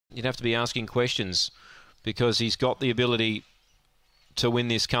you'd have to be asking questions because he's got the ability to win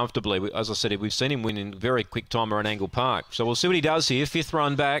this comfortably. As I said, we've seen him win in very quick time around Angle Park. So we'll see what he does here. 5th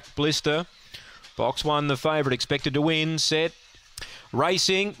run back, Blister. Box 1, the favourite, expected to win. Set.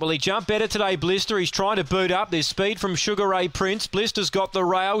 Racing. Well, he jumped better today, Blister. He's trying to boot up. There's speed from Sugar Ray Prince. Blister's got the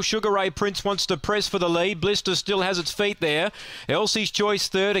rail. Sugar Ray Prince wants to press for the lead. Blister still has its feet there. Elsie's Choice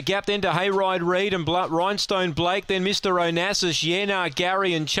third. A gap then to Hayride Reed and Rhinestone Blake. Then Mr. Onassis, Yenar,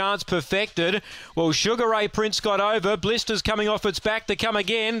 Gary and Chance Perfected. Well, Sugar Ray Prince got over. Blister's coming off its back to come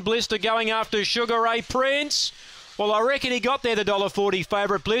again. Blister going after Sugar Ray Prince. Well, I reckon he got there, the $1.40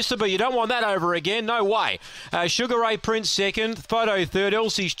 favourite, Blister, but you don't want that over again. No way. Sugar Ray Prince second, Photo third,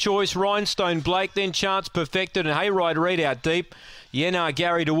 Elsie's Choice, Rhinestone Blake, then Chance Perfected and Hayride Reed out deep. Yenar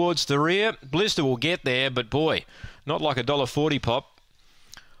Gary towards the rear. Blister will get there, but boy, not like a $1.40 pop.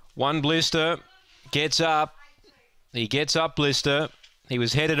 1 Blister gets up. He gets up, Blister. He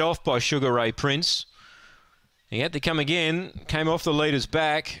was headed off by Sugar Ray Prince. He had to come again, came off the leader's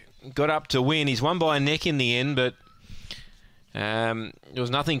back, got up to win. He's won by a neck in the end, but there was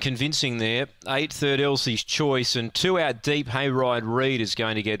nothing convincing there. 8 third, Elsie's Choice, and 2 out deep, Hayride Reed is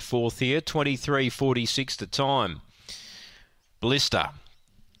going to get 4th here. 23.46 the time. Blister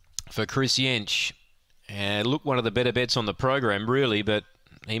for Chris Yench. Look, one of the better bets on the program, really, but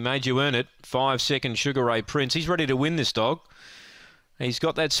he made you earn it. 5 second, Sugar Ray Prince. He's ready to win this dog. He's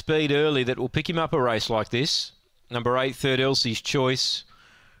got that speed early that will pick him up a race like this. Number 8 third, Elsie's Choice.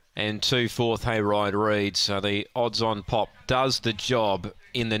 And 2 4th, Hayride Reed. So the odds-on pop does the job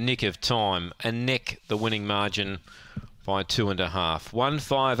in the nick of time and neck the winning margin by 2.5.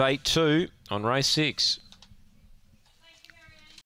 1-5-8-2 on race 6.